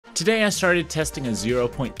Today I started testing a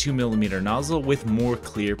 0.2mm nozzle with more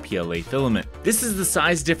clear PLA filament. This is the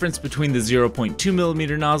size difference between the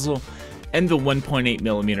 0.2mm nozzle and the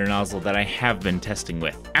 1.8mm nozzle that I have been testing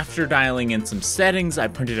with. After dialing in some settings, I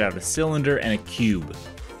printed out a cylinder and a cube.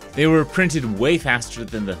 They were printed way faster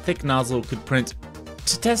than the thick nozzle could print.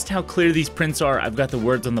 To test how clear these prints are, I've got the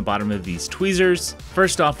words on the bottom of these tweezers.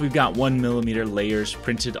 First off, we've got 1mm layers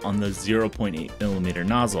printed on the 0.8mm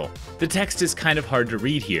nozzle. The text is kind of hard to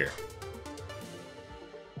read here.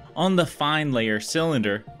 On the fine layer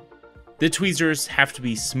cylinder, the tweezers have to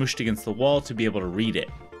be smooshed against the wall to be able to read it.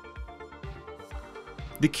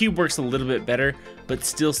 The cube works a little bit better, but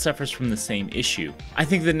still suffers from the same issue. I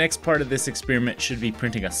think the next part of this experiment should be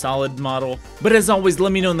printing a solid model, but as always,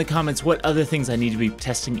 let me know in the comments what other things I need to be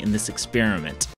testing in this experiment.